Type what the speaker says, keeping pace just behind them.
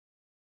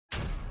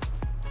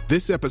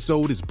This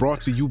episode is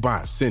brought to you by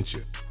Essentia.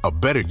 A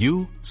better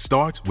you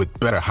starts with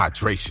better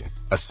hydration.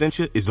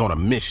 Essentia is on a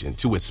mission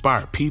to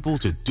inspire people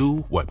to do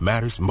what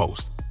matters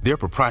most. Their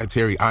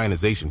proprietary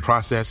ionization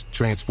process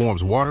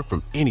transforms water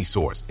from any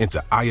source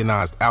into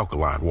ionized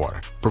alkaline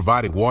water,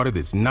 providing water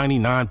that's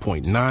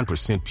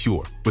 99.9%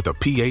 pure with a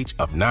pH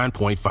of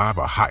 9.5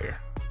 or higher.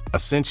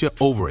 Essentia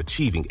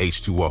overachieving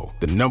H2O,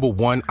 the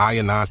 #1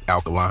 ionized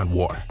alkaline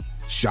water.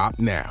 Shop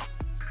now.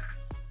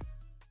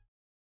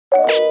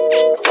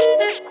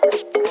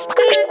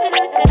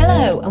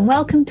 Hello and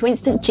welcome to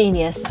Instant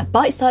Genius, a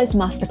bite-sized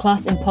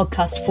masterclass in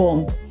podcast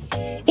form.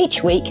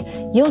 Each week,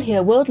 you'll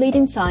hear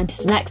world-leading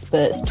scientists and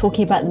experts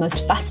talking about the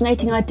most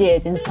fascinating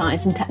ideas in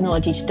science and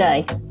technology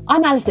today.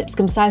 I'm Alice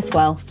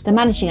Ipscombe-Southwell, the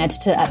managing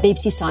editor at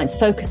BBC Science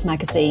Focus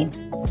magazine.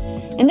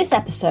 In this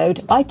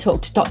episode, I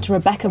talked to Dr.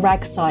 Rebecca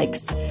Wragg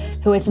Sykes,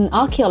 who is an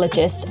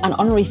archaeologist and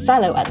honorary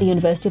fellow at the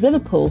University of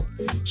Liverpool.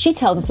 She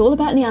tells us all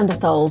about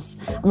Neanderthals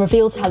and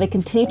reveals how they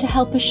continue to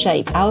help us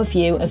shape our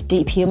view of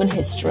deep human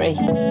history.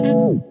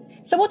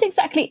 So what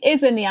exactly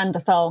is a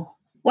Neanderthal?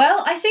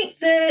 Well, I think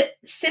the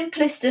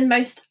simplest and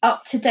most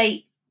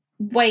up-to-date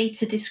way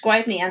to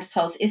describe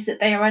Neanderthals is that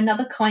they are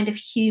another kind of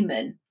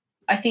human.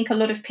 I think a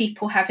lot of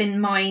people have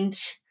in mind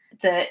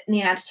that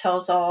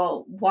Neanderthals are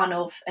one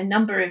of a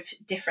number of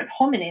different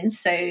hominins,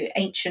 so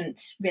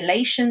ancient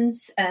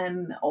relations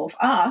of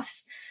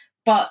us,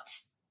 but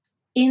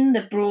in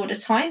the broader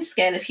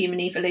timescale of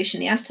human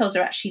evolution, Neanderthals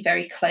are actually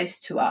very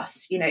close to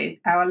us. You know,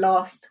 our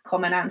last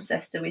common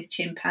ancestor with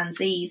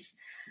chimpanzees,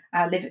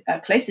 our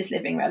closest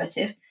living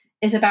relative,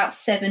 is about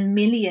 7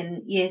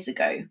 million years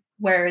ago,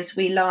 whereas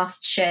we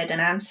last shared an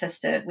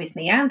ancestor with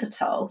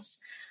Neanderthals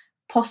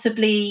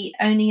possibly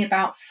only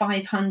about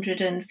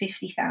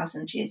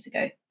 550,000 years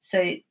ago.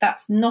 So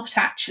that's not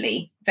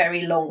actually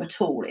very long at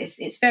all.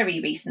 It's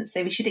very recent,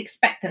 so we should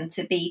expect them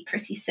to be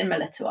pretty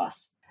similar to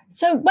us.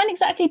 So when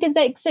exactly did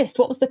they exist?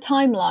 What was the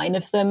timeline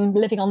of them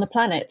living on the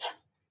planet?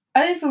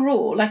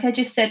 Overall, like I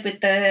just said,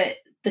 with the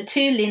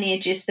two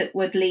lineages that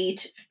would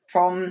lead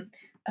from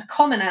a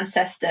common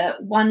ancestor,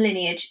 one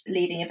lineage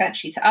leading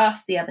eventually to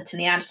us, the other to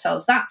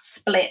Neanderthals, that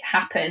split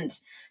happened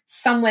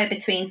somewhere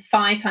between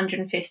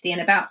 550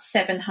 and about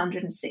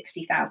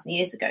 760,000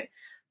 years ago.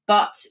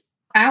 But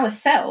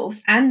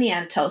ourselves and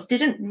Neanderthals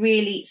didn't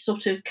really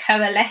sort of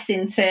coalesce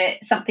into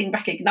something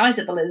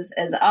recognizable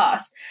as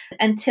us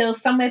until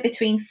somewhere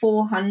between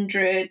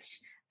 400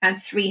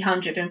 and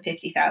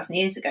 350,000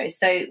 years ago.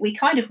 So we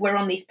kind of were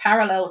on these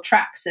parallel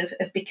tracks of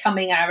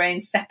becoming our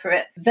own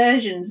separate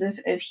versions of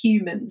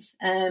humans.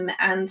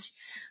 And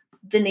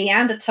the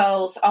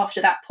Neanderthals,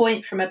 after that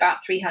point, from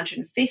about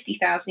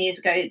 350,000 years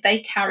ago, they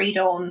carried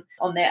on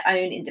their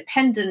own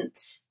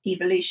independent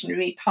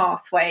evolutionary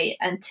pathway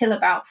until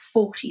about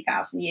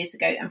 40,000 years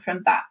ago. And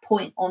from that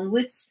point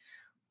onwards,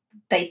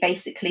 they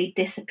basically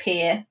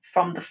disappear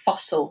from the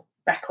fossil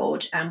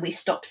record and we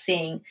stop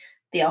seeing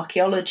the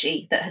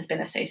archaeology that has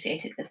been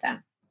associated with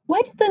them.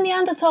 Where did the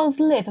Neanderthals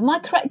live? Am I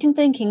correct in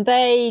thinking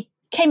they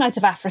came out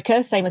of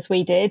Africa, same as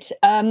we did?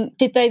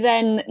 Did they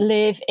then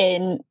live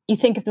in, you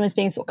think of them as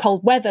being sort of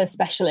cold weather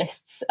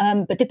specialists,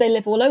 but did they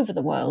live all over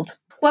the world?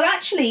 Well,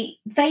 actually,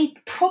 they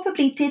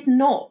probably did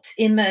not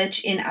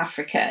emerge in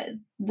Africa.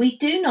 We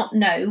do not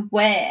know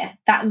where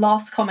that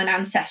last common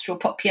ancestral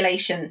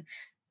population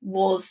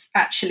was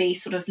actually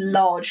sort of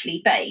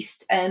largely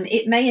based.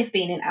 It may have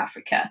been in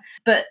Africa,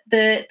 but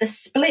the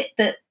split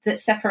that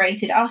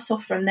separated us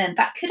off from them,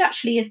 that could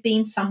actually have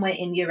been somewhere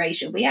in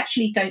Eurasia. We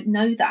actually don't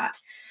know that.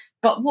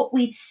 But what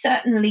we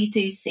certainly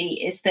do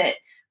see is that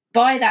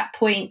by that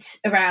point,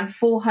 around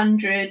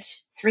 400,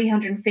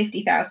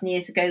 350,000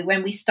 years ago,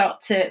 when we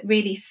start to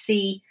really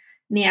see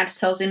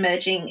Neanderthals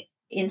emerging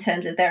in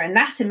terms of their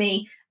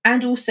anatomy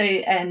and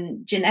also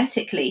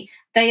genetically,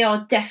 they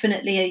are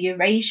definitely a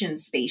Eurasian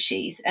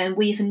species. And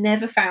we've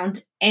never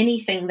found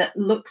anything that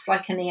looks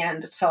like a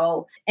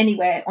Neanderthal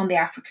anywhere on the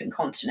African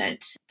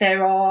continent.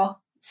 There are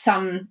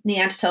some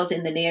Neanderthals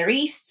in the Near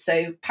East,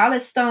 so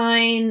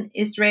Palestine,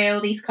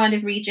 Israel, these kind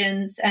of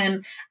regions,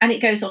 and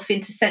it goes off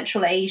into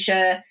Central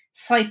Asia,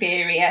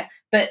 Siberia,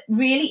 but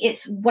really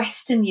it's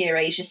Western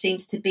Eurasia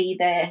seems to be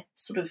their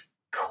sort of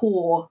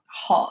core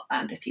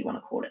heartland, if you want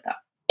to call it that.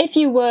 If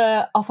you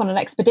were off on an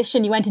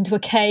expedition, you went into a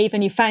cave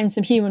and you found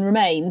some human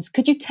remains,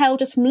 could you tell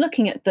just from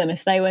looking at them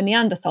if they were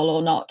Neanderthal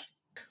or not?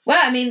 Well,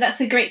 I mean,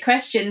 that's a great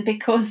question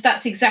because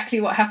that's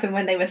exactly what happened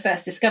when they were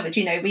first discovered.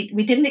 You know,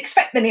 we didn't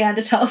expect the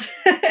Neanderthals.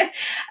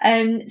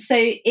 So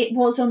it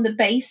was on the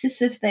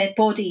basis of their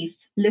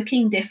bodies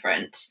looking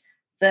different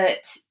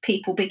that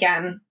people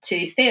began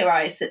to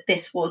theorize that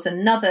this was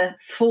another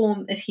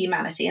form of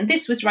humanity. And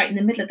this was right in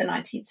the middle of the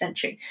 19th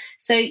century.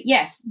 So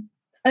yes,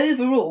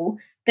 overall,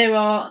 there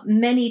are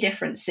many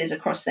differences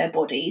across their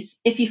bodies.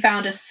 If you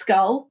found a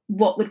skull,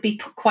 what would be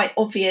quite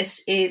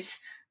obvious is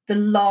the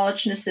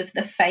largeness of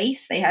the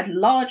face. They had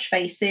large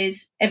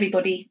faces.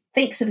 Everybody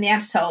thinks of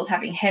Neanderthals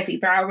having heavy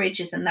brow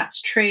ridges, and that's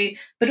true.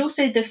 But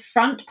also the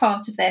front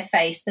part of their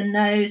face, the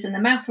nose and the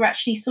mouth, were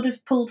actually sort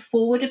of pulled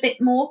forward a bit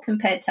more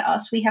compared to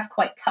us. We have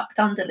quite tucked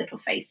under little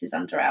faces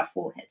under our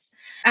foreheads.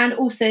 And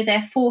also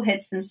their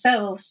foreheads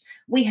themselves,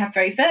 we have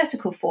very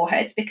vertical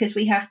foreheads because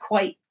we have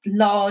quite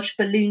large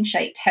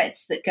balloon-shaped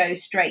heads that go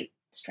straight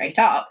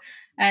up.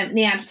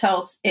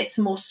 Neanderthals, it's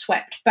more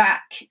swept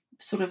back,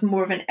 sort of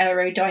more of an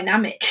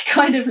aerodynamic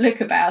kind of look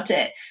about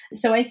it.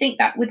 So I think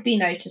that would be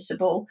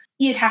noticeable.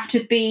 You'd have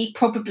to be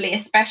probably a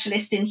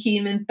specialist in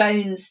human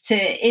bones to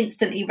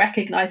instantly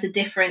recognise a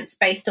difference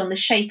based on the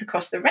shape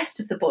across the rest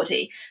of the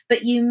body,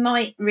 but you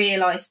might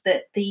realise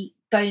that the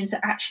bones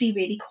are actually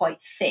really quite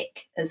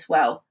thick as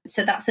well.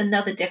 So that's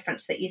another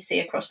difference that you see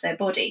across their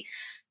body.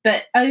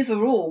 But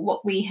overall,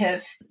 what we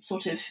have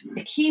sort of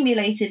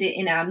accumulated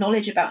in our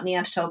knowledge about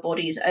Neanderthal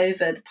bodies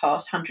over the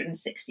past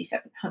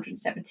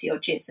 170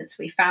 odd years since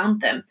we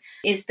found them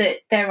is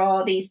that there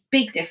are these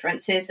big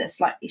differences. They're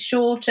slightly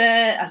shorter.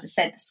 As I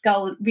said, the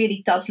skull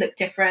really does look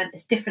different.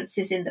 There's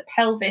differences in the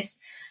pelvis.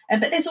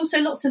 But there's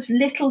also lots of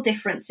little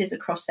differences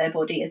across their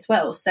body as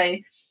well. So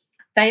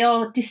they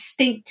are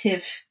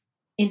distinctive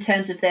in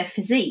terms of their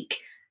physique,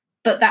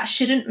 but that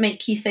shouldn't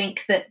make you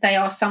think that they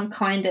are some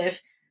kind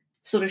of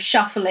sort of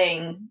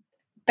shuffling,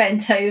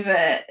 bent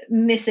over,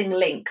 missing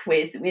link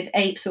with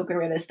apes or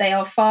gorillas. They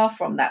are far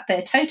from that.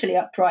 They're totally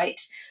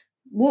upright,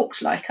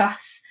 walked like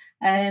us,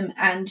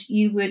 and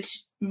you would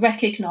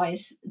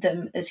recognise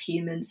them as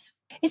humans.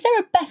 Is there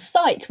a best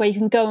site where you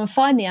can go and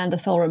find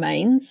Neanderthal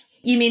remains?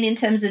 You mean in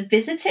terms of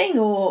visiting,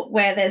 or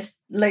where there's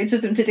loads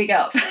of them to dig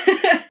up?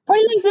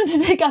 Probably loads of them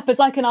to dig up as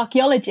like an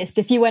archaeologist.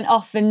 If you went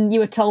off and you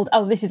were told,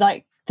 oh, this is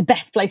like the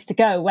best place to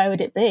go, where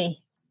would it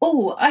be?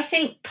 Oh, I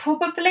think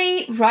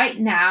probably right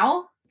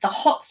now, the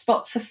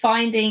hotspot for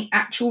finding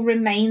actual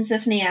remains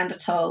of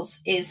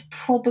Neanderthals is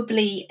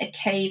probably a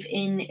cave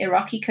in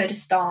Iraqi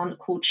Kurdistan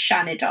called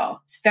Shanidar.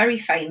 It's a very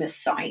famous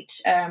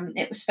site.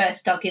 It was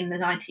first dug in the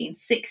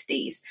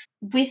 1960s.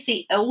 With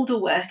the older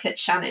work at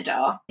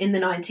Shanidar in the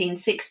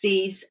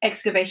 1960s,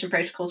 excavation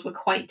protocols were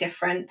quite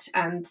different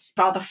and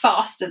rather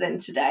faster than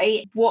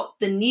today. What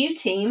the new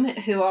team,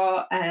 who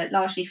are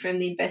largely from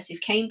the University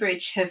of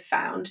Cambridge, have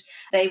found,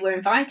 they were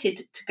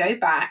invited to go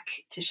back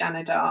to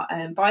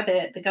Shanidar by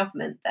the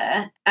government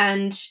there,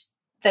 and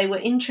they were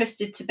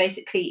interested to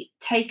basically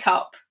take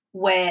up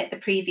where the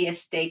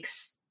previous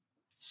digs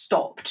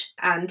stopped.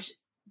 And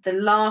the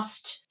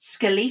last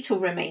skeletal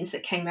remains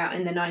that came out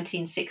in the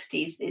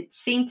 1960s, it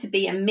seemed to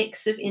be a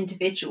mix of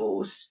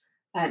individual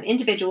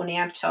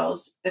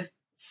Neanderthals of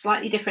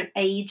slightly different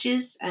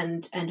ages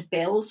and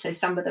builds. So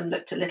some of them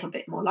looked a little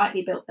bit more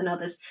lightly built than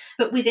others,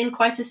 but within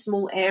quite a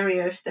small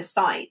area of the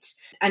site.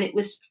 And it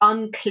was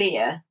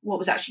unclear what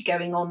was actually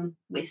going on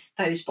with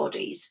those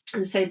bodies.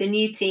 And so the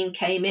new team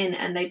came in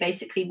and they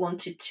basically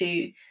wanted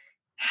to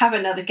have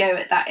another go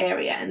at that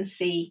area and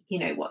see,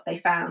 what they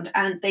found.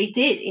 And they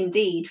did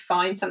indeed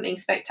find something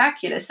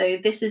spectacular. So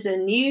this is a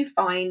new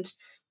find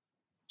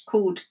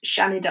called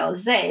Shanidar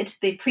Z.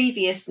 The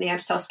previous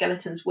Neanderthal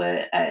skeletons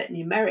were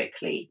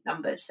numerically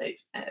numbered, so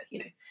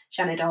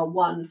Shanidar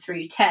 1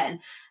 through 10,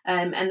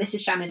 and this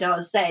is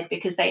Shanidar Z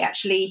because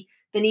the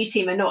new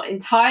team are not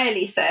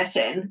entirely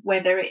certain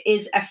whether it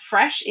is a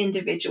fresh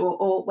individual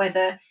or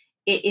whether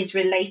it is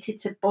related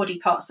to body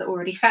parts that were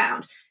already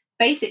found.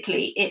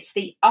 Basically, it's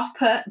the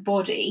upper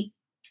body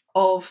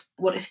of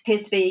what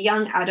appears to be a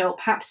young adult,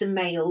 perhaps a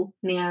male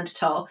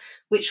Neanderthal,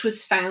 which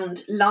was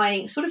found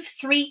lying sort of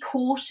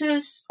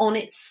 3/4 on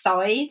its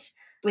side,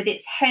 with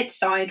its head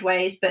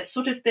sideways, but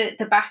sort of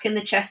the back and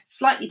the chest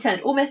slightly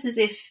turned, almost as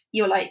if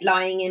you're like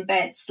lying in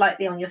bed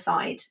slightly on your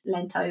side,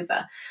 leant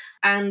over.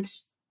 And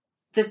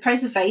the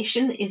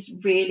preservation is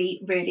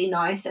really, really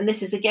nice. And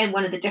this is, again,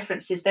 one of the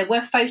differences. There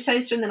were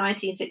photos from the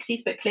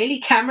 1960s, but clearly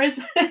cameras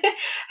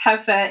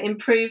have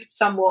improved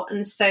somewhat.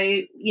 And so,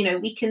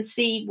 we can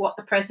see what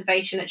the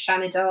preservation at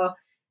Shanidar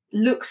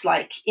looks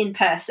like in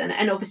person.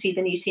 And obviously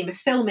the new team are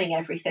filming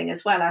everything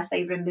as well as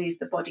they remove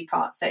the body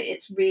parts. So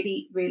it's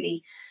really,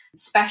 really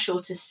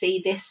special to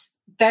see this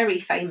very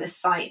famous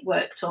site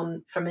worked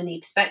on from a new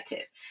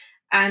perspective.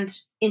 And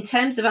in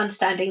terms of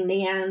understanding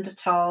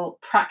Neanderthal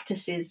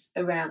practices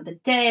around the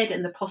dead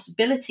and the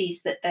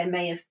possibilities that there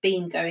may have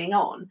been going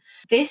on,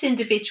 this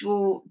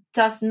individual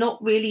does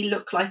not really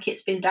look like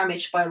it's been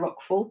damaged by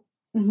rockfall.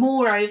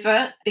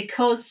 Moreover,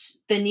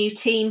 because the new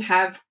team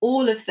have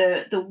all of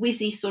the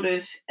whizzy sort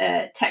of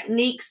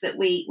techniques that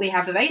we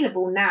have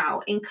available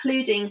now,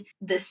 including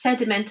the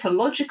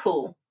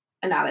sedimentological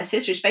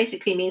analysis, which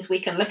basically means we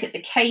can look at the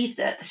cave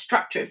dirt, the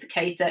structure of the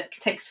cave dirt,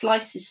 take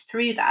slices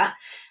through that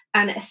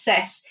and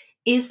assess,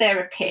 is there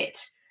a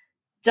pit?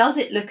 Does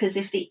it look as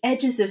if the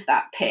edges of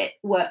that pit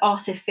were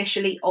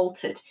artificially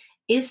altered?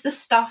 Is the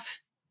stuff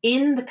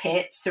in the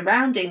pit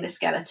surrounding the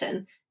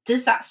skeleton,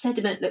 does that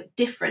sediment look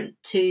different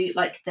to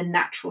like the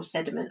natural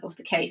sediment of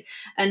the cave?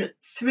 And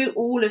through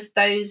all of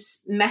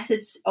those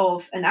methods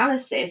of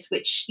analysis,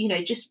 which,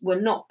 just were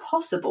not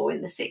possible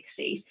in the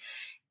 60s,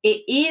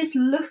 it is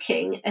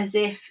looking as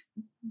if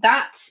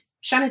that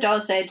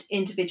Shanidar Z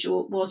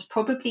individual was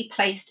probably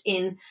placed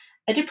in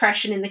a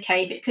depression in the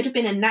cave. It could have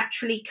been a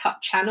naturally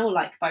cut channel,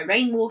 like by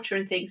rainwater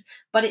and things,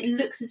 but it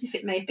looks as if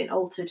it may have been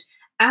altered.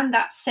 And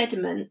that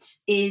sediment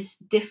is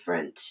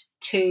different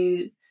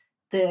to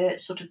the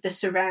sort of the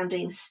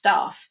surrounding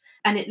stuff.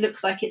 And it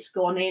looks like it's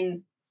gone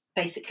in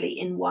basically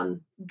in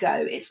one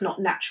go. It's not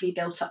naturally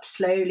built up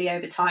slowly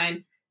over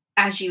time,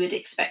 as you would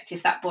expect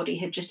if that body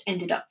had just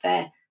ended up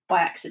there by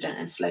accident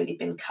and slowly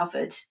been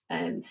covered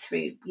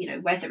through,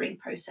 weathering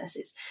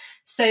processes.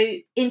 So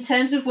in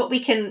terms of what we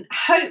can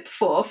hope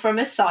for from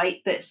a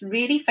site that's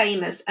really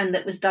famous and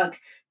that was dug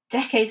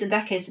decades and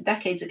decades and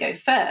decades ago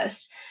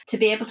first, to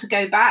be able to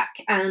go back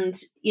and,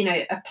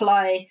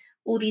 apply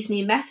all these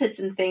new methods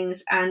and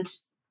things and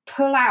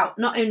pull out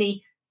not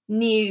only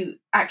new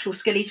actual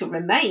skeletal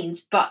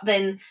remains, but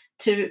then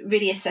to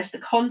really assess the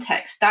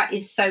context, that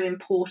is so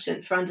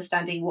important for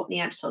understanding what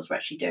Neanderthals were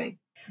actually doing.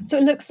 So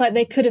it looks like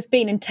they could have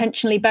been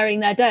intentionally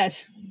burying their dead.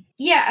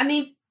 Yeah, I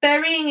mean,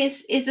 burying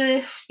is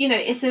a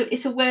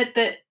it's a word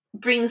that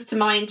brings to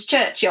mind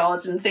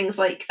churchyards and things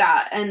like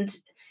that. And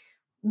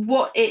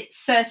what it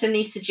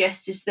certainly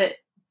suggests is that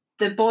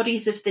the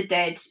bodies of the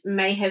dead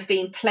may have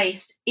been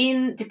placed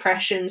in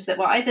depressions that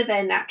were either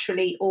there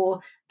naturally or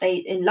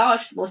they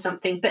enlarged them or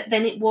something, but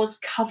then it was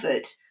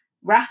covered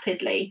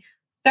rapidly,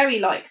 very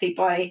likely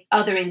by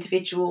other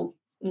individual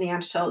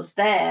Neanderthals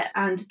there.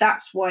 And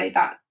that's why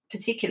that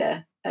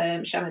particular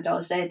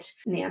Shanidar Z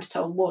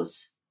Neanderthal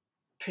was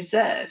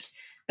preserved.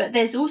 But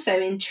there's also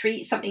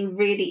something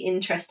really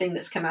interesting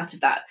that's come out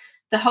of that.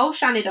 The whole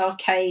Shanidar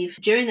cave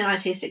during the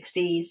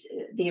 1960s,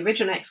 the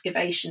original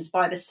excavations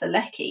by the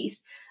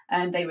Sykes,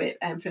 they were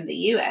from the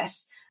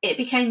US, it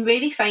became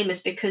really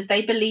famous because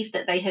they believed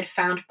that they had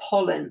found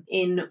pollen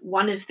in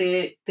one of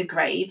the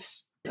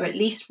graves, or at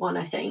least one,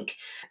 I think.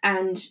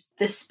 And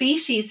the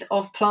species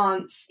of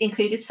plants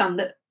included some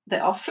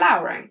that are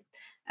flowering.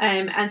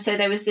 And so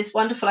there was this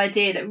wonderful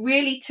idea that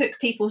really took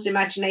people's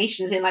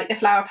imaginations in like the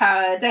flower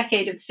power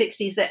decade of the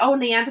 60s that,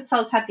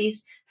 Neanderthals had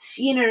these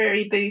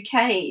funerary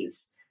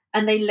bouquets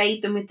and they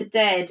laid them with the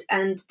dead.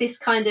 And this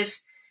kind of,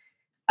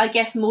 I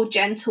guess, more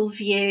gentle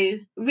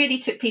view really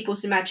took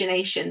people's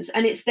imaginations.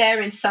 And it's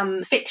there in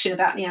some fiction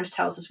about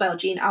Neanderthals as well.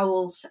 Jean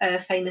Auel's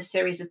famous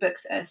series of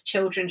books, Earth's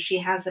Children, she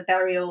has a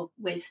burial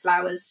with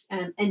flowers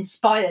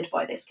inspired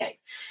by this cave.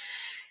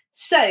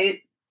 So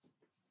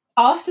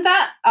after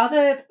that,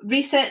 other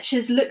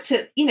researchers looked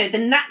at, the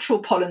natural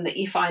pollen that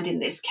you find in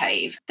this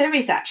cave. There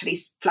is actually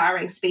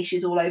flowering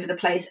species all over the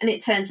place. And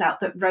it turns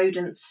out that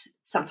rodents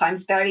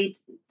sometimes bury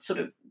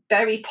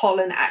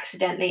pollen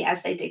accidentally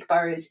as they dig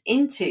burrows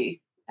into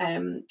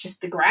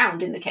just the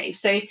ground in the cave.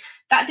 So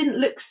that didn't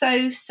look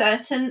so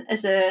certain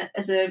as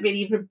a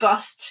really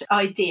robust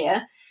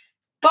idea.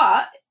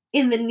 But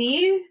in the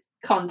new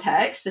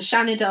context, the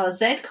Shanidar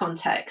Z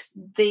context,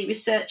 the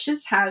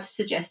researchers have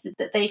suggested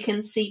that they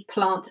can see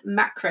plant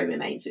macro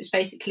remains, which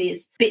basically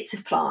is bits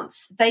of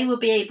plants. They will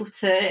be able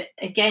to,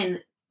 again,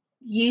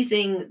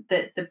 using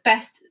the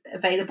best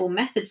available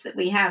methods that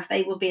we have,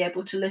 they will be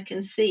able to look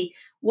and see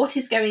what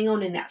is going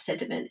on in that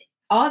sediment.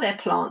 Are there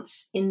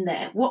plants in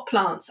there? What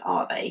plants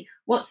are they?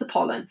 What's the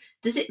pollen?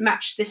 Does it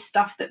match this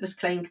stuff that was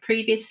claimed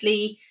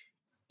previously?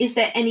 Is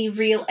there any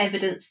real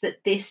evidence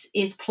that this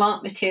is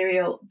plant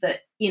material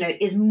that,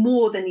 is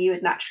more than you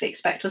would naturally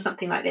expect or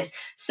something like this?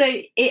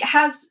 So it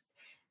has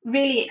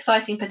really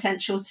exciting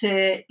potential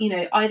to,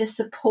 either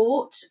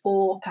support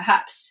or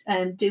perhaps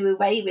do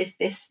away with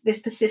this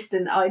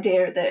persistent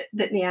idea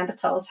that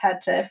Neanderthals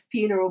had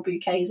funeral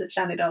bouquets at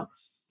Shanidar.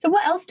 So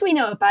what else do we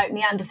know about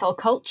Neanderthal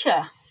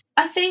culture?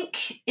 I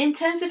think in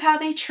terms of how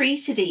they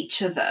treated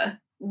each other,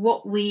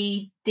 what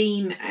we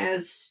deem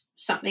as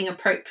something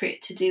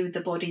appropriate to do with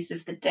the bodies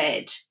of the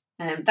dead,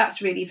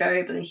 that's really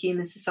variable in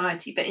human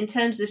society. But in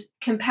terms of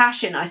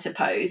compassion, I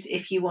suppose,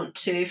 if you want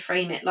to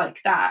frame it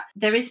like that,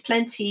 there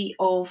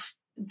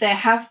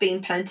have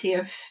been plenty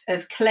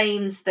of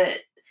claims that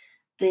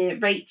the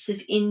rates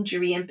of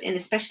injury and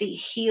especially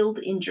healed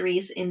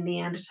injuries in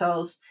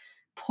Neanderthals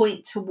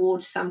point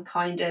towards some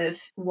kind of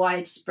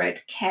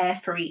widespread care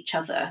for each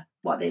other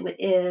while they were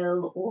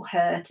ill or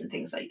hurt and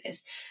things like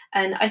this.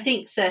 And I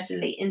think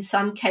certainly in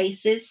some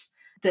cases,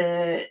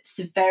 the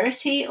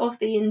severity of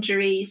the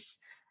injuries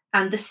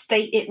and the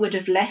state it would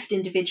have left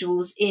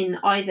individuals in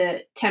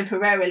either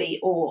temporarily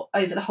or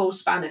over the whole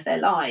span of their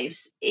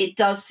lives, it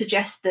does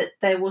suggest that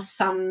there was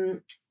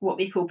some what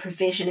we call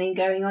provisioning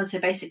going on. So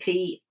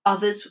basically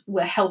others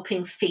were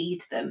helping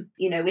feed them.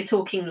 We're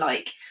talking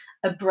like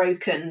a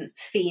broken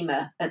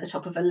femur at the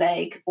top of a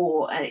leg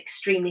or an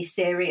extremely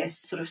serious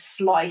sort of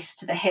slice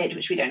to the head,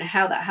 which we don't know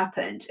how that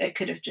happened. It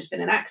could have just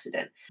been an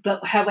accident.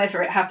 But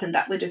however it happened,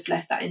 that would have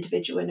left that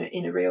individual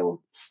in a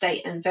real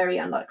state and very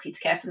unlikely to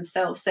care for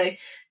themselves. So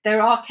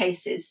there are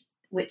cases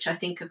which I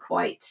think are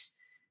quite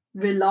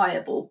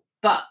reliable.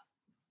 But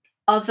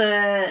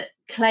other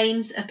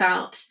claims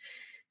about,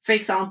 for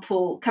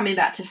example, coming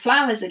back to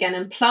flowers again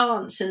and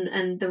plants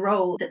and the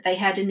role that they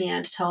had in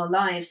Neanderthal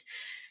lives,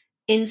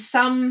 in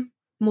some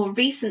more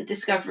recent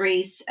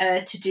discoveries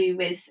to do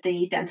with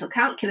the dental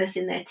calculus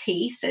in their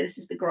teeth. So this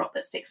is the grot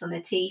that sticks on their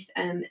teeth.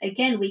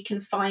 Again, we can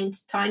find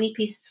tiny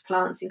pieces of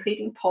plants,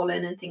 including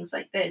pollen and things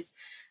like this,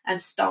 and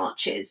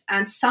starches.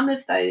 And some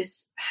of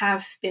those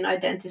have been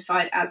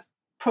identified as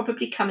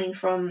probably coming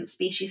from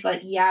species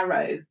like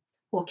yarrow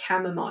or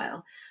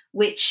chamomile,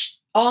 which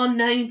are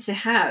known to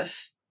have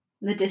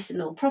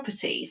medicinal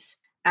properties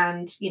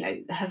and,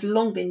 have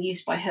long been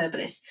used by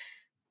herbalists.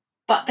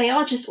 But they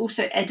are just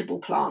also edible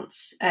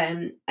plants.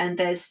 And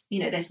there's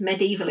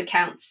medieval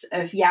accounts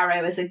of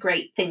yarrow as a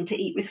great thing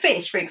to eat with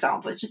fish, for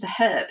example. It's just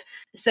a herb.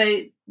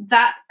 So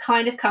that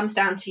kind of comes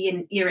down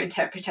to your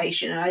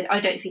interpretation. And I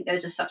don't think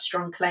those are such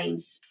strong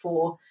claims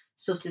for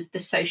sort of the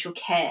social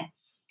care.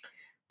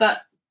 But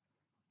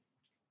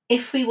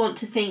if we want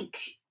to think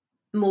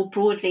more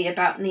broadly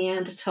about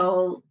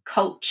Neanderthal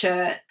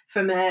culture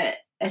from a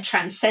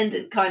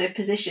transcendent kind of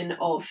position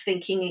of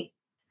thinking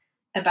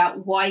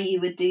about why you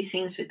would do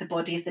things with the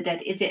body of the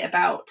dead, is it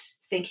about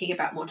thinking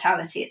about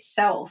mortality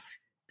itself?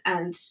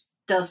 And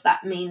does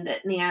that mean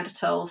that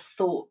Neanderthals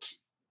thought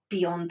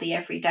beyond the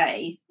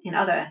everyday in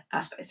other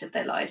aspects of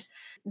their lives?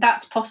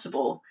 That's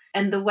possible.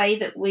 And the way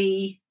that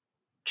we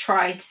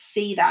try to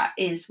see that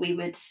is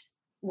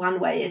one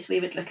way is we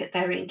would look at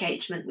their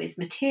engagement with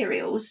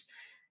materials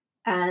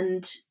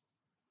and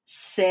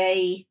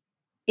say,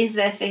 is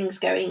there things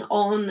going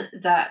on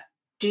that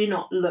do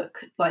not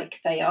look like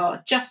they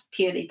are just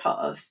purely part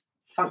of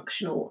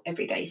functional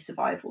everyday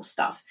survival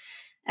stuff?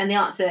 And the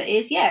answer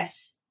is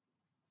yes.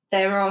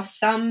 There are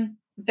some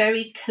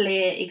very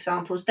clear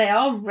examples. They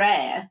are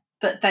rare,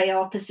 but they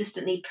are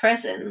persistently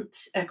present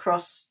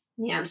across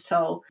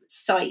Neanderthal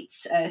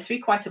sites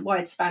through quite a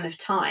wide span of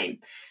time,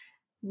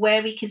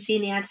 where we can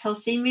see Neanderthals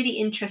seem really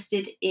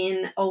interested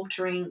in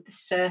altering the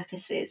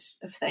surfaces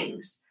of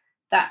things.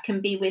 That can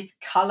be with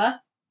colour,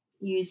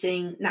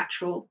 using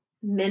natural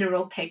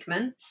mineral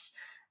pigments,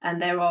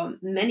 and there are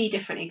many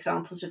different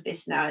examples of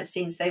this now. It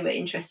seems they were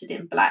interested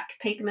in black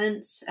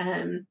pigments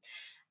and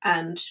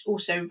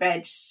also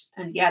reds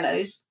and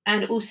yellows,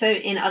 and also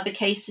in other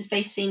cases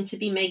they seem to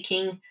be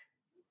making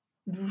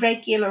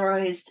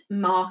regularized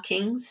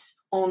markings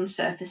on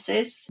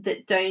surfaces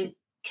that don't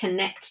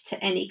connect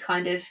to any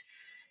kind of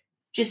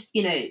just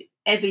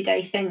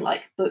everyday thing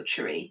like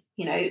butchery.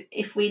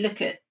 If we look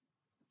at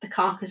the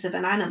carcass of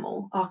an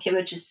animal,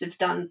 archaeologists have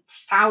done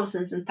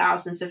thousands and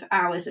thousands of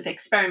hours of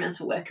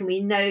experimental work, and we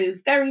know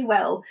very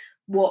well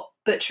what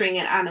butchering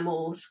an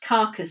animal's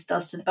carcass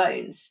does to the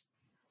bones.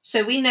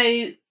 So we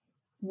know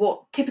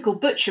what typical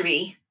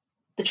butchery,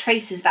 the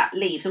traces that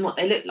leaves and what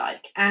they look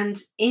like.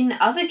 And in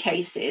other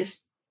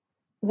cases,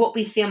 what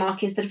we see are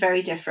markings that are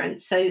very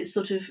different. So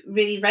sort of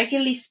really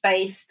regularly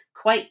spaced,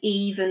 quite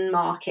even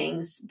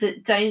markings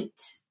that don't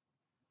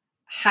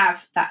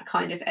have that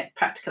kind of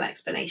practical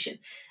explanation.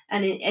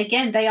 And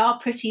again, they are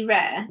pretty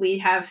rare. We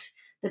have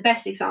the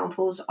best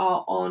examples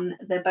are on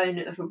the bone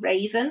of a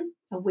raven,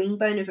 a wing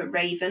bone of a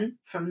raven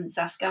from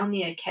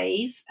Zaskalnia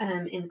cave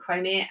in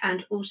Crimea,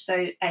 and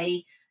also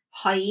a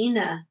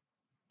hyena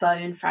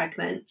bone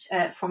fragment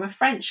from a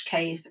French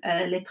cave,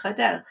 Les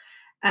Pradelles.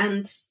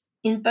 And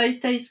in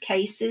both those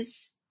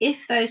cases,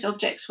 if those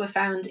objects were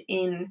found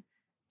in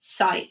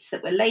sites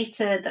that were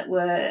later, that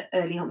were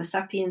early Homo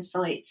sapiens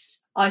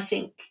sites, I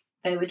think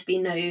there would be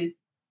no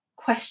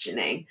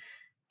questioning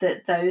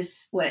that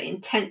those were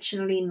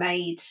intentionally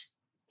made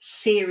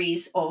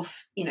series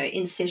of,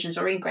 incisions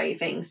or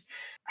engravings,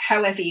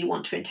 however you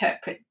want to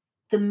interpret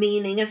the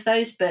meaning of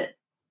those, but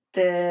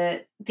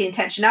the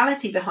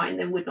intentionality behind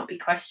them would not be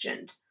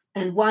questioned.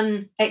 And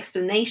one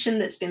explanation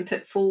that's been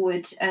put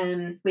forward,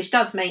 which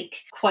does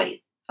make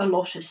quite a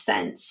lot of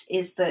sense,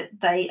 is that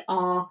they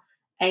are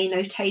a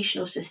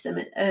notational system,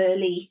 an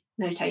early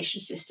notation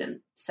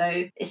system.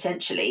 So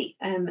essentially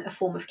a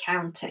form of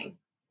counting.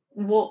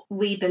 What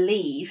we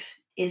believe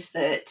is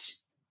that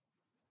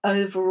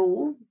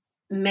overall,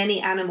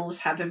 many animals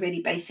have a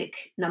really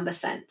basic number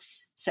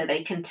sense. So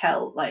they can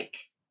tell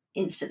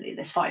instantly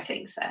there's 5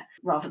 things there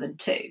rather than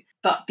 2.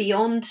 But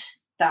beyond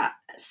that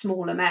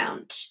small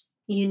amount,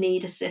 you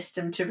need a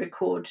system to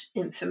record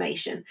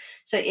information.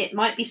 So it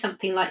might be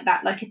something like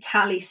that, like a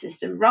tally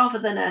system, rather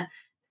than a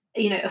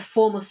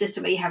formal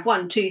system where you have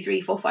 1, 2,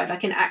 3, 4, 5,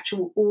 like an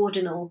actual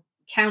ordinal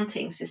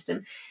counting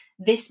system.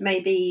 This may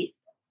be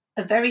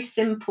a very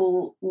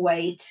simple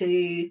way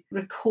to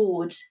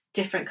record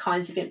different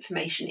kinds of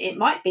information. It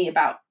might be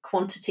about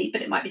quantity,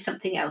 but it might be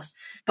something else.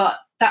 But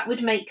that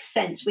would make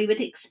sense. We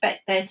would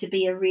expect there to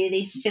be a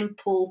really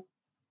simple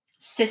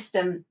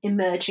system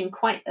emerging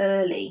quite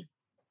early.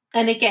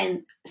 And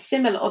again,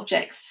 similar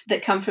objects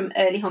that come from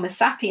early Homo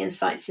sapiens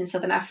sites in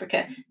southern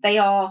Africa, they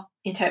are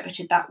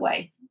interpreted that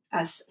way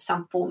as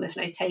some form of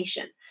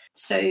notation.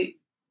 So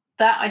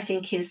that, I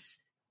think, is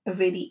a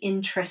really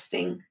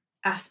interesting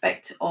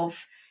aspect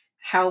of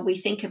how we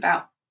think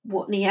about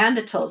what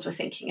Neanderthals were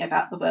thinking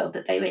about the world,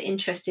 that they were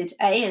interested,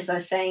 as I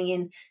was saying,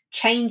 in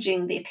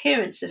changing the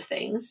appearance of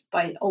things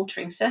by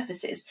altering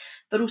surfaces,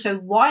 but also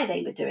why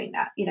they were doing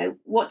that.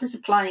 What does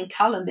applying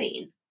colour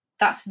mean?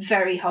 That's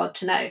very hard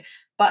to know.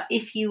 But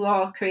if you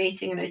are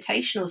creating a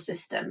notational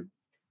system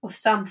of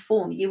some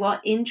form, you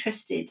are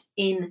interested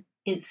in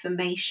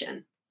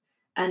information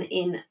and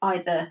in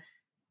either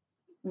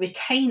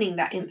retaining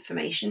that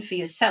information for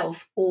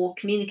yourself or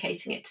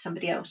communicating it to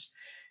somebody else.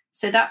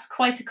 So that's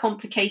quite a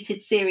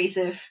complicated series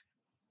of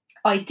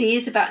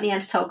ideas about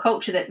Neanderthal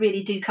culture that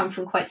really do come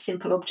from quite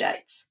simple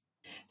objects.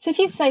 So if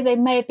you say they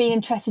may have been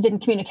interested in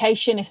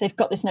communication, if they've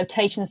got this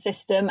notation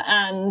system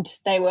and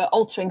they were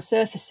altering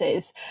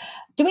surfaces,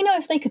 do we know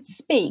if they could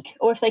speak?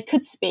 Or if they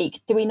could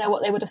speak, do we know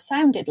what they would have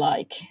sounded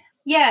like?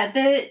 Yeah,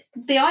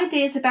 the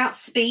ideas about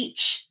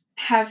speech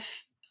have,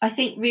 I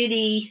think,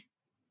 really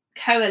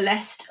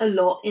coalesced a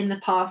lot in the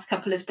past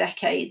couple of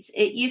decades.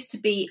 It used to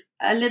be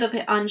a little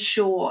bit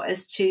unsure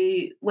as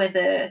to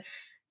whether,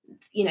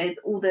 you know,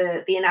 all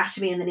the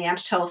anatomy in the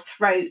Neanderthal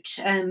throat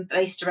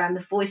based around the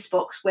voice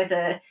box,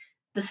 whether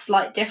the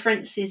slight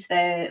differences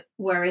there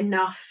were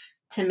enough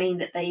to mean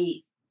that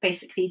they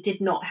basically did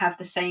not have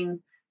the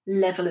same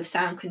level of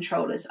sound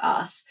control as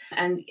us,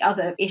 and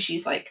other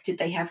issues like did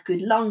they have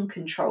good lung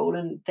control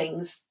and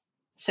things.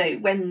 So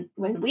when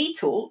we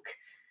talk,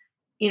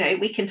 you know,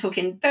 we can talk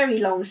in very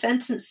long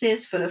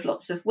sentences full of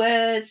lots of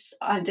words.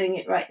 I'm doing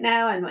it right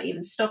now. I'm not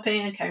even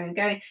stopping. I'm carrying on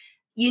going.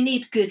 You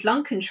need good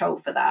lung control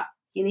for that.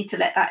 You need to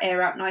let that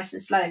air out nice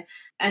and slow.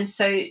 And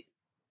so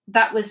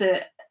that was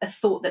a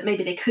thought that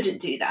maybe they couldn't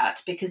do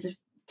that because of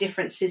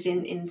differences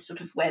in sort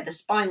of where the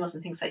spine was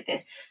and things like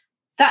this.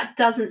 That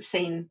doesn't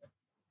seem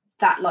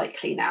that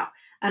likely now.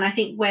 And I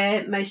think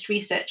where most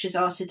researchers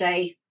are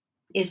today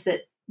is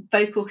that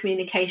vocal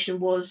communication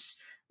was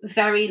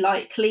very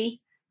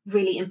likely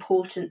really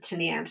important to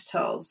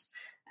Neanderthals.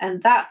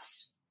 And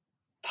that's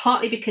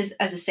partly because,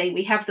 as I say,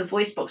 we have the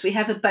voice box. We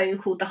have a bone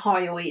called the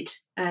hyoid,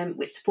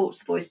 which supports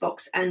the voice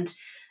box, and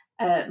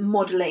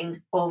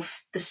modelling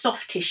of the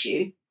soft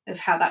tissue of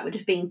how that would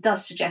have been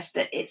does suggest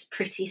that it's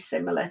pretty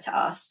similar to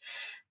us.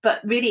 But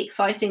really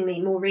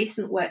excitingly, more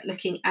recent work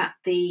looking at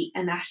the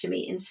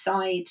anatomy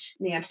inside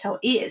Neanderthal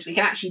ears, we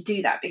can actually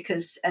do that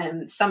because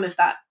some of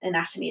that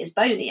anatomy is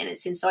bony and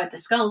it's inside the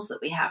skulls that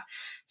we have.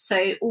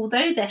 So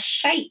although their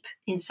shape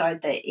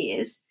inside their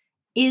ears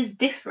is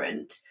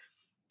different,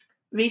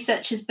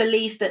 researchers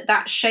believe that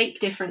that shape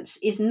difference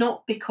is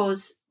not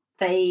because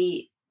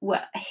they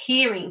were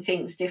hearing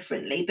things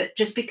differently, but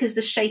just because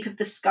the shape of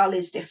the skull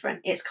is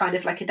different. It's kind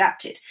of like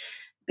adapted.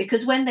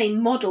 Because when they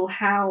model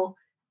how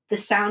the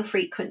sound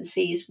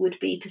frequencies would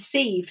be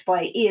perceived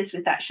by ears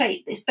with that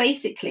shape, it's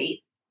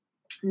basically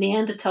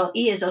Neanderthal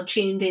ears are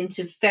tuned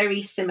into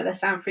very similar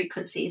sound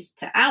frequencies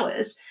to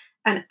ours,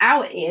 and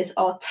our ears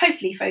are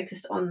totally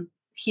focused on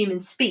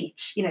human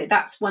speech. You know,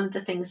 that's one of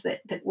the things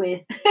that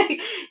we're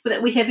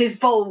that we have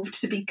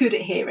evolved to be good at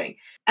hearing.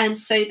 And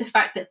so the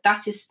fact that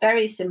that is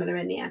very similar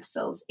in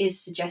Neanderthals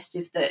is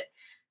suggestive that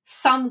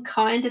some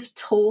kind of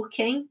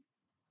talking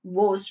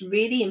was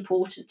really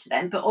important to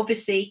them. But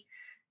obviously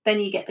then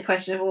you get the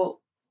question of,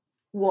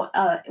 well,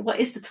 what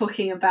is the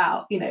talking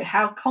about? You know,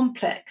 how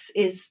complex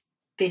is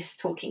this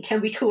talking?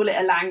 Can we call it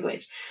a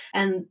language?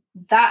 And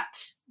that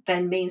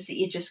then means that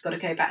you just got to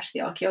go back to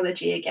the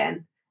archaeology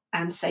again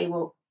and say,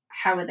 well,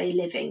 how are they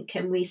living?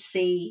 Can we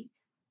see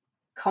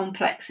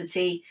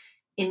complexity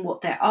in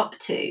what they're up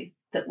to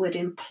that would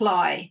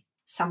imply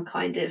some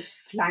kind of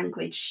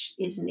language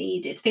is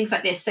needed? Things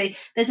like this. So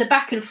there's a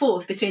back and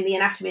forth between the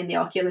anatomy and the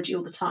archaeology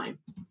all the time.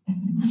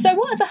 So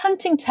what other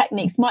hunting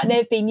techniques might they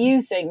have been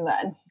using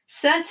then?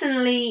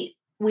 Certainly,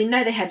 we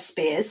know they had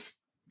spears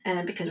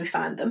because we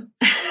found them.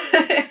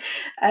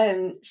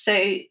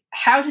 So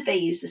how did they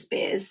use the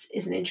spears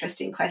is an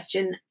interesting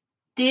question.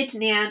 Did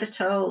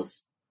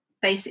Neanderthals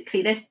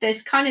basically,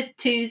 there's kind of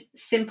two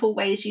simple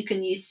ways you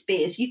can use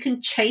spears. You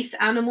can chase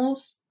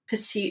animals,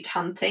 pursuit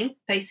hunting,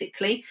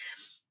 basically.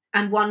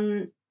 And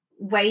one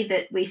way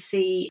that we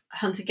see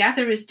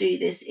hunter-gatherers do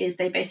this is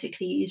they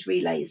basically use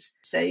relays.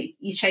 So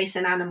you chase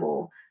an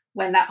animal,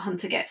 when that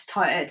hunter gets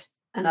tired,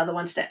 another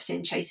one steps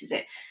in, chases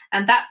it.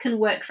 And that can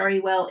work very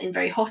well in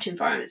very hot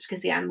environments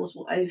because the animals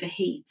will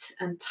overheat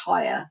and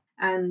tire.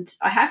 And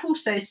I have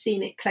also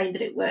seen it claimed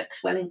that it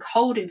works well in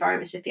cold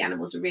environments if the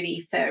animals are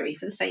really furry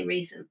for the same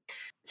reason.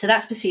 So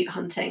that's pursuit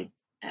hunting.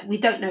 We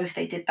don't know if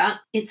they did that.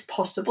 It's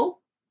possible.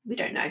 We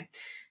don't know.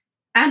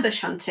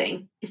 Ambush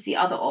hunting is the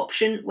other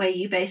option, where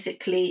you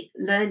basically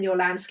learn your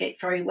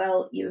landscape very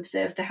well. You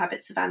observe the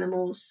habits of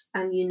animals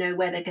and you know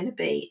where they're going to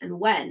be and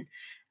when.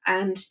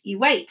 And you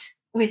wait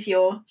with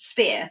your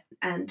spear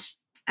and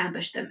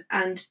ambush them.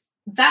 And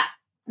that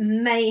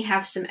may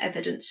have some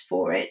evidence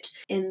for it,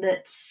 in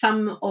that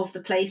some of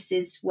the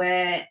places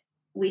where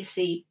we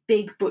see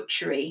big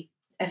butchery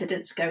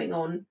evidence going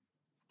on,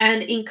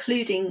 and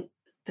including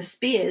the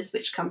spears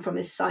which come from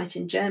this site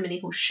in Germany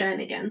called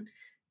Schöningen,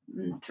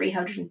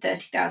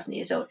 330,000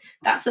 years old.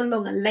 That's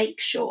along a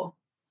lake shore.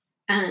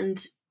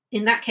 And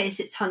in that case,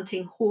 it's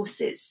hunting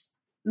horses,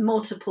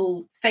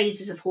 multiple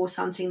phases of horse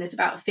hunting. There's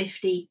about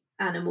 50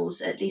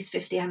 animals, at least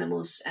 50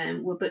 animals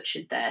were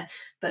butchered there,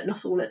 but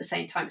not all at the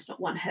same time. It's not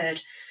one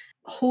herd.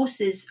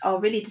 horses are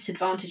really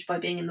disadvantaged by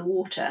being in the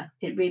water.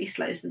 It really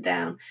slows them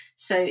down.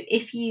 So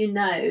if you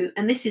know,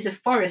 and this is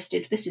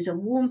a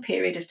warm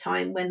period of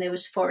time when there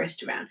was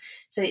forest around.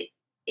 So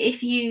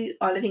if you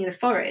are living in a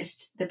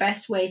forest, the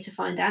best way to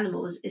find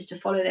animals is to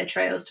follow their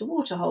trails to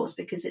waterholes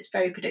because it's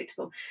very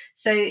predictable.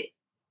 So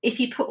if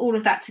you put all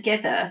of that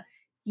together,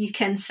 you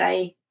can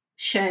say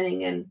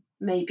Schoningen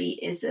maybe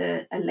is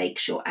a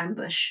lakeshore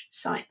ambush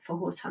site for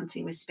horse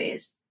hunting with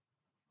spears.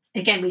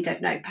 Again, we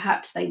don't know.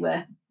 Perhaps they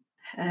were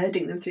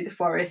herding them through the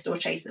forest or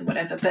chasing them,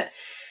 whatever. But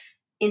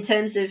in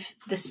terms of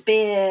the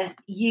spear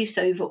use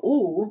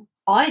overall,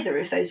 either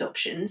of those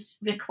options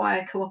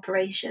require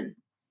cooperation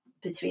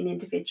between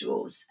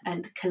individuals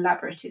and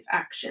collaborative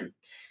action.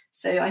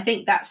 So I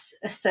think that's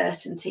a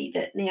certainty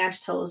that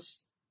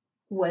Neanderthals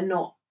were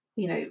not,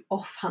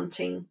 off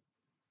hunting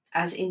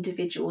as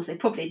individuals. They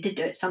probably did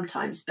do it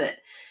sometimes, but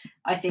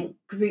I think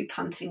group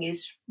hunting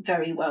is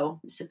very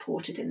well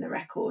supported in the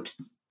record.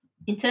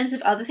 In terms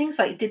of other things,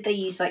 like did they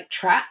use like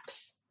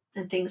traps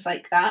and things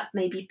like that,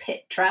 maybe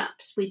pit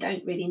traps? We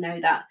don't really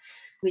know that.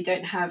 We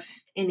don't have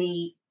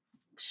any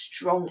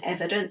strong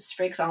evidence,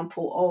 for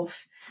example,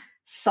 of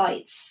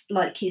sites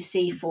like you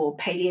see for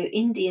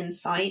Paleo-Indian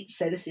sites.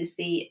 So this is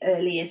the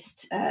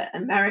earliest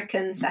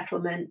American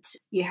settlement.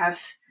 You have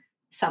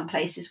some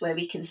places where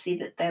we can see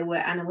that there were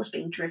animals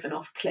being driven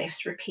off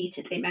cliffs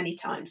repeatedly many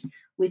times.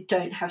 We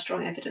don't have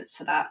strong evidence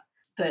for that.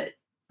 But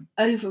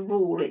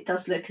overall, it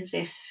does look as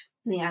if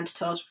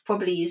Neanderthals were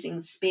probably using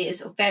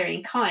spears of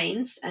varying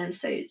kinds, and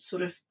so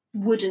sort of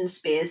wooden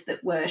spears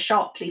that were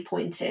sharply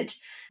pointed,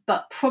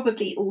 but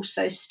probably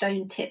also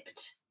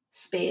stone-tipped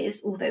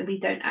spears, although we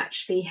don't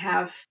actually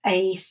have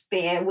a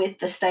spear with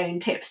the stone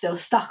tip still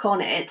stuck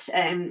on it.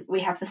 We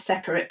have the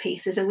separate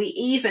pieces, and we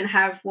even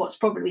have what's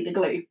probably the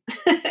glue.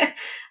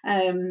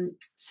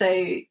 So,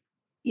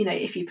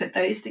 if you put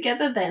those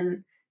together,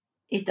 then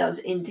it does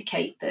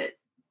indicate that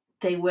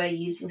they were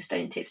using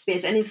stone-tipped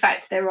spears. And in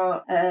fact, there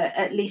are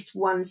at least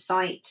one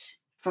site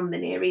from the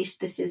Near East.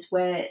 This is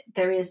where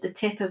there is the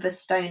tip of a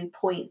stone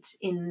point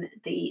in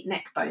the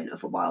neck bone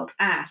of a wild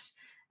ass,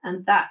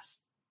 and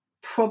that's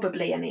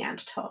probably a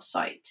Neanderthal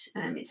site.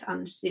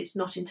 It's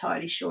not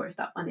entirely sure if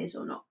that one is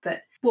or not,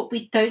 but what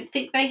we don't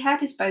think they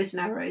had is bows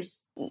and arrows.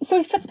 So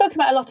we've spoken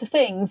about a lot of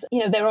things.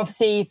 They're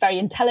obviously very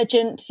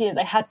intelligent.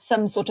 They had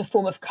some sort of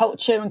form of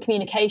culture and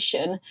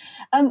communication.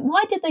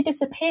 Why did they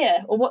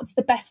disappear? Or what's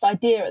the best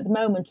idea at the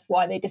moment of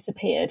why they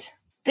disappeared?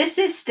 This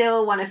is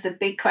still one of the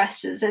big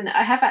questions. And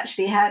I have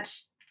actually had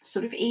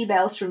sort of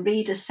emails from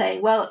readers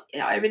saying, well,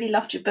 I really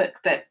loved your book,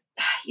 but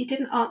you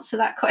didn't answer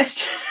that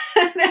question.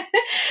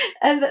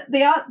 And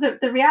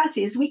the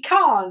reality is we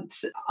can't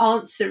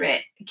answer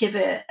it, give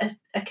a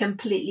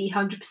completely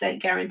 100%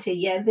 guarantee,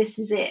 yeah, this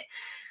is it.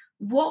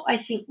 What I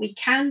think we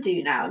can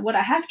do now, and what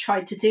I have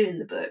tried to do in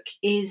the book,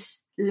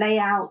 is lay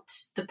out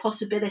the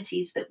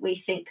possibilities that we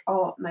think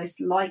are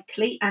most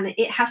likely. And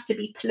it has to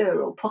be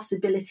plural,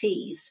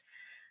 possibilities,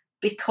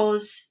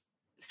 because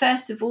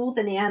first of all,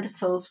 the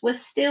Neanderthals were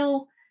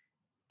still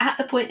at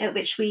the point at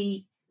which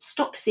we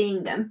stopped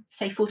seeing them,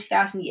 say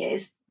 40,000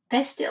 years,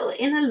 they're still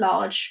in a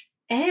large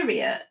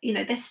area.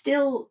 They're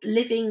still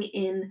living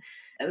in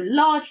a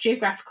large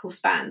geographical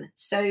span.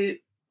 So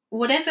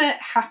whatever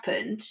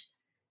happened,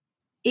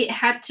 it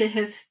had to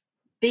have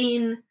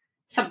been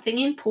something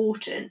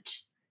important.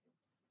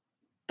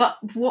 But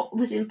what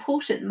was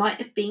important might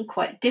have been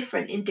quite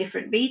different in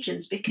different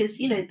regions because,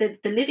 the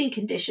living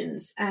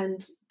conditions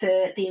and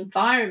the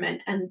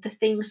environment and the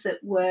things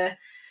that were,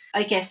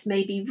 I guess,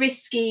 maybe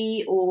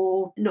risky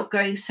or not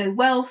going so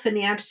well for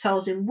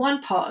Neanderthals in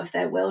one part of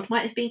their world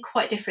might have been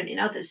quite different in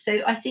others.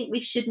 So I think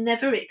we should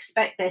never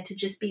expect there to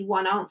just be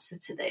one answer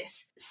to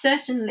this.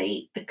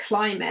 Certainly the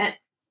climate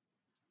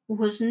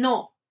was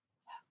not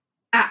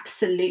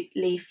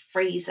absolutely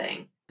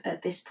freezing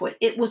at this point.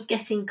 It was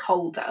getting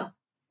colder,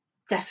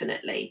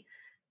 definitely,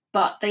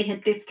 but they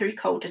had lived through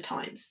colder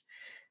times.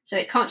 So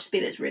it can't just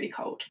be that it's really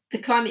cold. The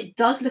climate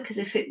does look as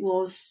if it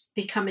was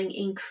becoming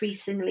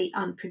increasingly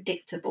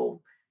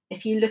unpredictable.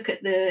 If you look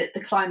at the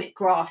climate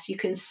graphs, you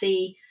can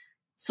see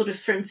sort of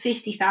from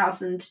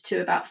 50,000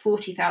 to about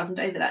 40,000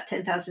 over that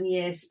 10,000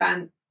 year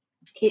span,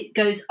 it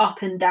goes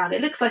up and down.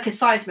 It looks like a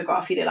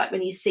seismograph, like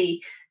when you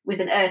see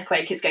with an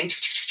earthquake, it's going,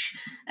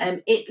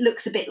 it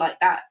looks a bit like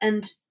that.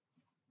 And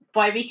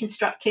by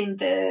reconstructing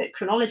the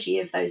chronology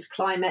of those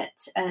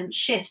climate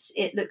shifts,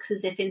 it looks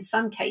as if in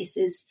some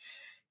cases,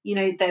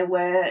 there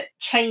were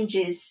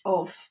changes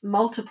of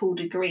multiple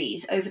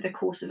degrees over the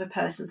course of a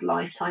person's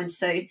lifetime.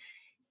 So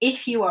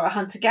if you are a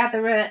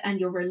hunter-gatherer and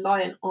you're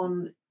reliant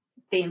on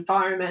the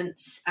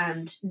environments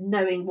and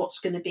knowing what's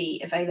going to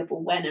be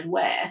available when and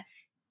where,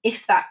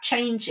 if that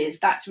changes,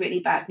 that's really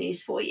bad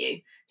news for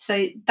you.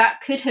 So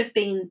that could have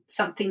been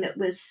something that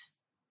was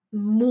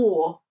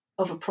more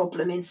of a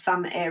problem in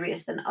some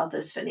areas than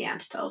others for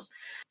Neanderthals.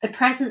 The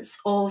presence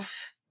of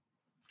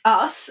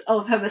us,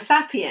 of Homo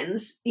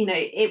sapiens,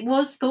 it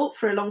was thought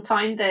for a long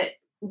time that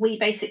we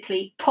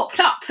basically popped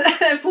up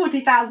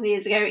 40,000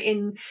 years ago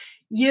in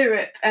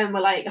Europe and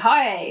were like,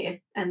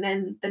 hi, and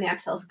then the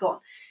Neanderthals are gone.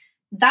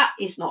 that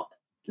is not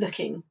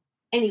looking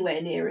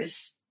anywhere near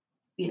as,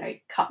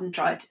 cut and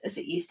dried as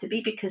it used to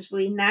be, because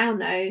we now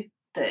know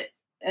that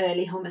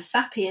early Homo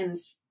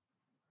sapiens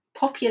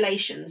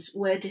populations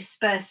were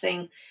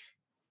dispersing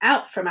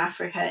out from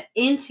Africa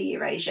into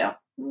Eurasia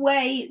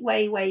way,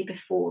 way, way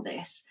before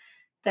this.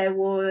 There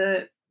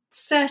were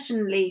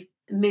certainly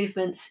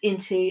movements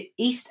into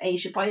East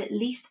Asia by at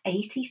least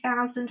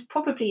 80,000,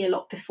 probably a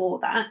lot before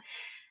that.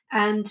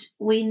 And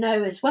we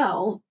know as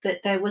well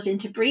that there was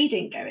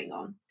interbreeding going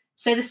on.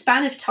 So the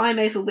span of time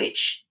over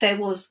which there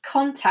was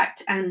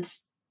contact and,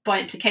 by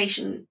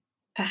implication,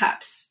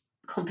 perhaps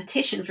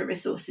competition for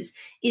resources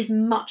is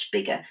much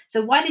bigger.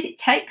 So why did it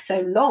take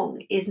so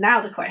long is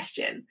now the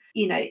question.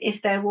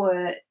 If there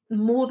were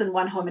more than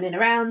one hominin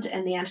around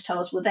and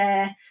Neanderthals were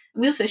there,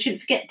 we also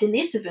shouldn't forget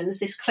Denisovans,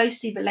 this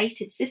closely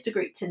related sister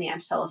group to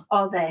Neanderthals,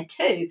 are there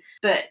too.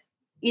 But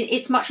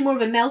it's much more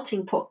of a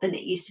melting pot than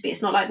it used to be.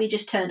 It's not like we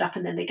just turned up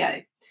and then they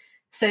go.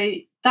 So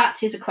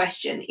that is a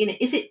question.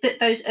 Is it that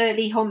those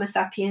early Homo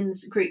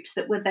sapiens groups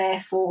that were there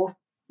for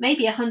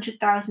maybe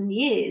 100,000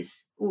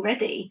 years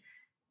already,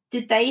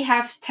 did they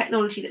have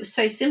technology that was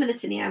so similar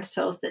to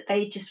Neanderthals that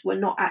they just were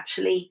not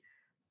actually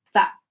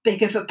that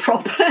big of a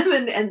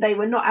problem and they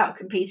were not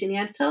out-competing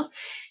Neanderthals?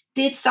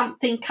 Did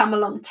something come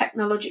along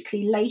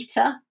technologically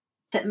later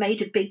that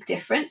made a big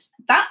difference?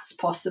 That's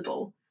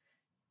possible,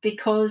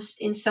 because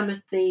in some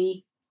of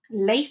the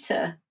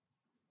later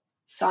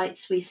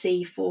sites we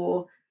see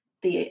for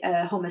the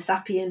Homo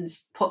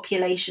sapiens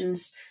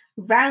populations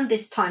around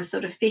this time,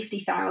 sort of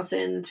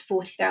 50,000,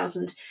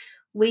 40,000,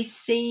 we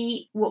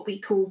see what we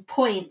call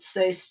points,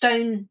 so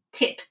stone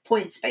tip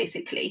points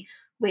basically,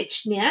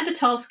 which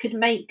Neanderthals could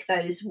make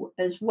those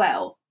as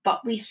well,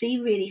 but we see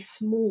really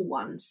small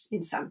ones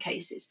in some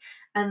cases,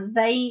 and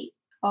they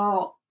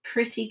are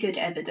pretty good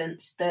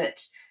evidence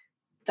that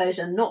those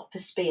are not for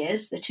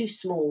spears, they're too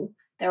small,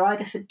 they're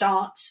either for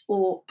darts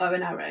or bow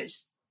and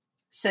arrows.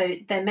 So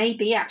there may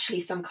be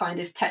actually some kind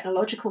of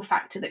technological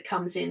factor that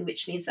comes in,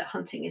 which means that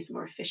hunting is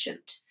more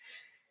efficient.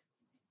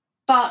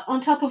 But on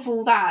top of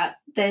all that,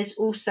 there's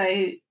also,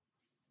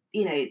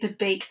 the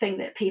big thing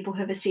that people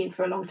have assumed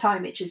for a long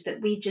time, which is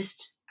that we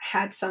just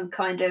had some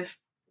kind of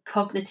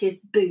cognitive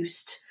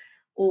boost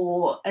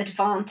or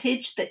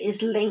advantage that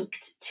is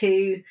linked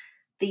to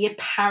the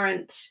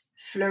apparent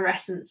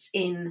fluorescence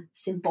in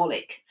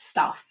symbolic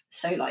stuff.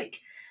 So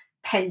like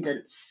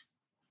pendants,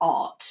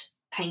 art,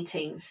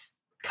 paintings,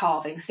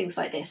 carvings, things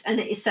like this. And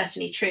it is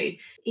certainly true,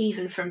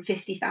 even from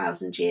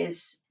 50,000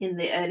 years in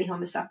the early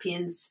Homo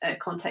sapiens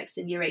context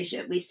in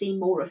Eurasia, we see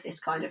more of this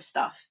kind of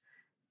stuff,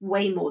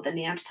 way more than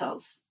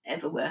Neanderthals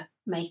ever were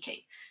making.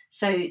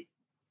 So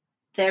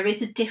there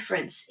is a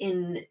difference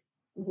in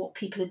what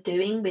people are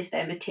doing with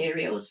their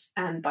materials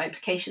and, by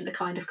implication, the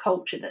kind of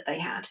culture that they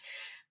had.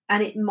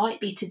 And it might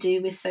be to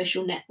do with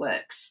social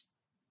networks.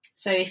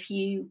 So if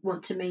you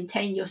want to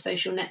maintain your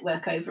social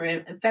network over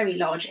a very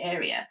large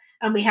area,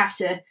 and we have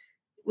to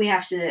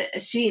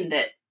assume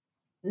that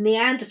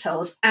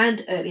Neanderthals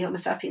and early Homo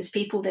sapiens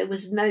people, there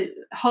was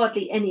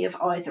hardly any of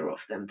either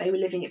of them. They were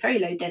living at very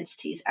low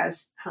densities,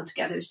 as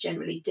hunter-gatherers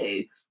generally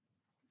do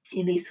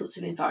in these sorts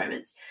of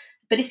environments.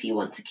 But if you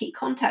want to keep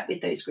contact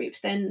with those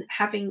groups, then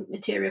having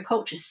material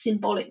culture,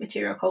 symbolic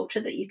material culture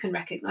that you can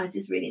recognise,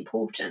 is really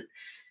important.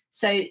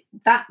 So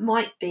that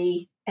might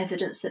be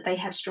evidence that they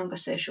had stronger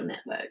social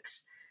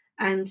networks.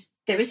 And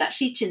there is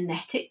actually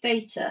genetic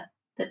data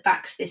that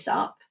backs this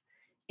up,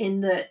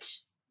 in that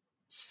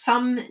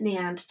some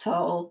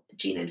Neanderthal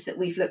genomes that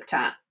we've looked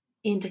at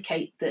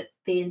indicate that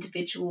the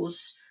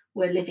individuals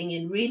were living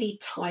in really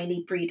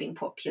tiny breeding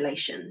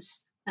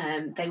populations.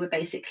 They were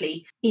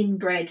basically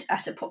inbred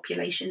at a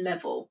population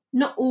level.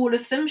 Not all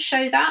of them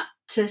show that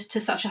to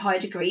such a high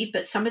degree,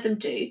 but some of them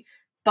do.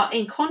 But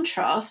in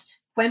contrast,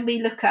 when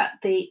we look at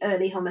the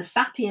early Homo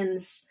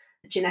sapiens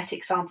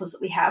genetic samples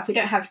that we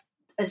don't have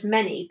as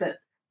many, but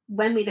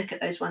when we look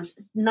at those ones,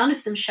 none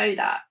of them show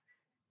that.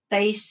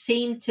 They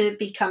seem to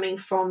be coming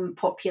from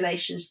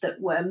populations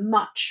that were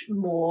much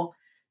more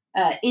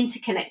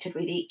interconnected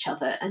with each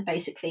other, and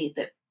basically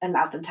that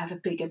allowed them to have a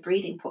bigger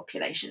breeding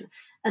population.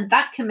 And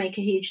that can make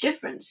a huge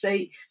difference. So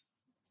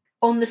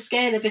on the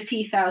scale of a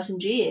few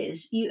thousand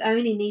years, you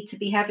only need to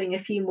be having a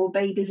few more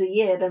babies a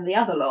year than the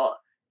other lot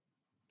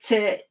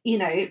to,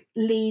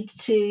 lead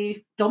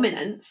to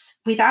dominance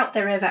without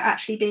there ever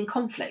actually being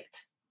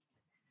conflict.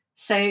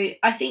 So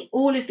I think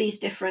all of these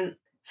different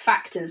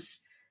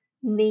factors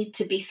need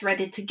to be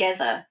threaded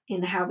together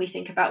in how we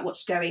think about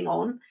what's going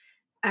on.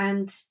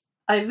 And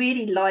I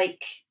really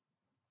like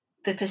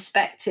the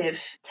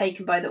perspective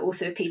taken by the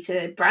author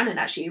Peter Brannan,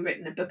 actually, who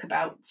written a book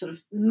about sort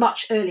of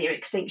much earlier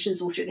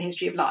extinctions all through the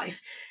history of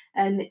life.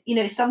 And,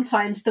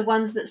 sometimes the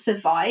ones that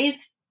survive,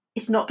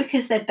 it's not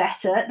because they're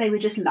better, they were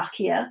just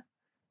luckier.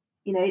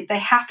 They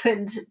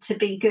happened to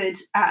be good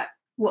at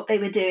what they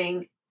were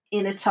doing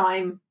in a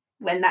time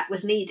when that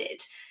was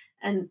needed.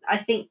 And I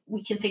think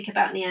we can think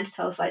about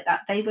Neanderthals like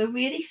that. They were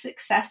really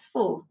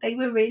successful. They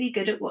were really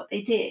good at what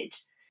they did.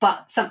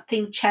 But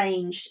something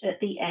changed at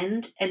the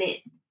end, and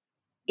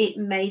it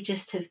may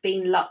just have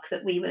been luck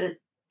that we were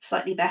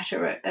slightly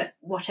better at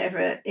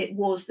whatever it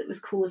was that was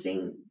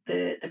causing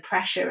the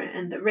pressure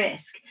and the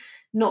risk.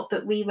 Not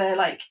that we were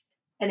like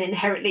an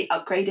inherently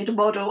upgraded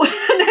model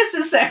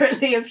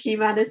necessarily of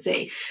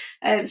humanity.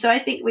 So I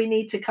think we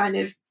need to kind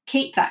of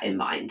keep that in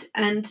mind.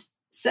 And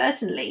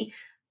certainly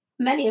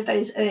many of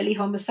those early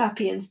Homo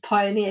sapiens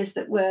pioneers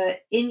that were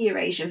in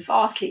Eurasia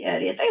vastly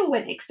earlier, they all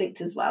went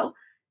extinct as well.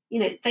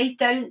 They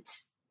don't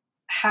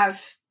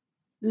have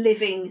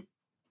living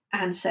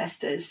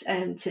ancestors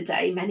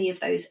today, many of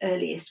those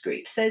earliest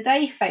groups. So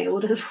they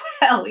failed as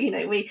well.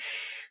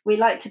 We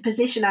like to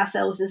position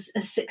ourselves as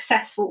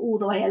successful all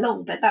the way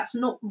along, but that's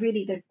not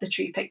really the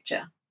true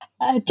picture.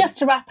 Just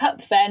to wrap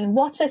up then,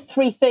 what are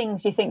 3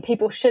 things you think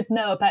people should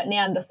know about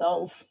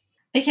Neanderthals?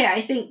 Okay,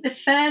 I think the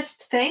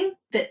first thing,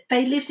 that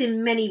they lived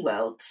in many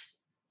worlds.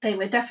 They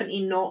were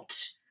definitely not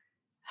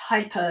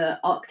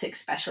hyper-Arctic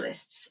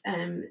specialists.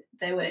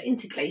 They were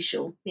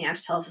interglacial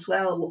Neanderthals as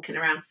well, walking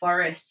around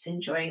forests,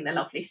 enjoying the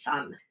lovely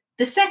sun.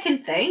 The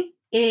second thing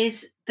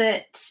is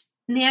that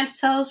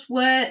Neanderthals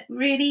were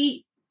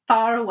really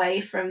far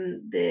away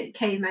from the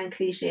caveman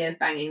cliche of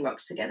banging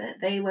rocks together.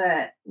 They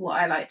were what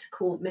I like to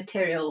call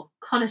material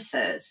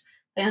connoisseurs.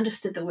 They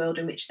understood the world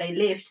in which they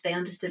lived. They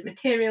understood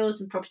materials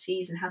and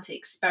properties and how to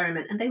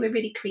experiment, and they were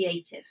really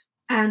creative.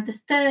 And the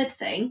third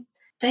thing,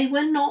 they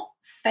were not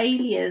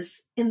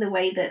failures in the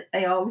way that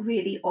they are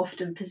really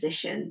often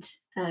positioned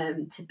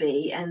to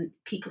be. And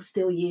people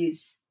still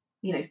use,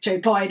 Joe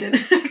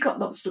Biden got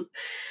lots of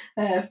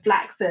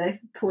flack for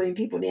calling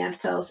people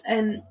Neanderthals.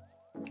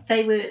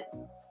 They were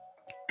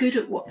good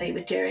at what they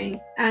were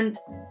doing. And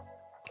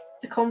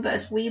the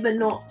converse, we were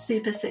not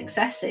super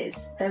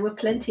successes. There were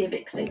plenty of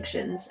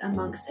extinctions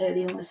amongst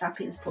early Homo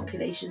sapiens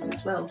populations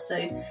as well. So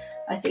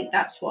I think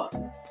that's my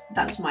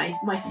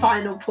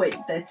final point,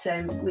 that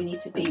we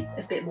need to be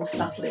a bit more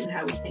subtle in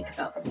how we think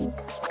about them.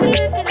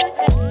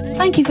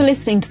 Thank you for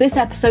listening to this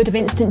episode of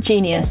Instant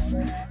Genius.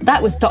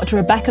 That was Dr.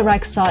 Rebecca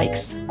Wragg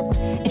Sykes.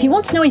 If you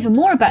want to know even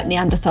more about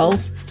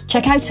Neanderthals,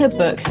 check out her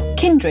book,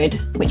 Kindred,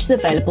 which is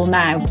available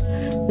now.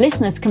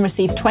 Listeners can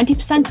receive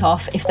 20%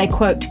 off if they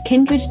quote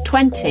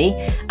Kindred20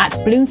 at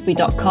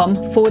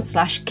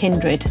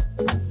bloomsbury.com/Kindred.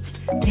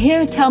 To hear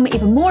her tell me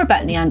even more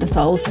about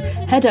Neanderthals,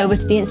 head over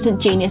to the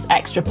Instant Genius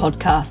Extra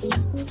podcast.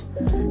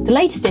 The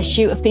latest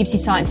issue of BBC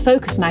Science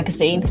Focus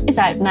magazine is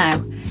out now.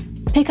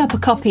 Pick up a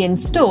copy in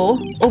store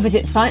or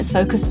visit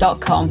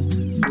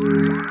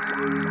sciencefocus.com.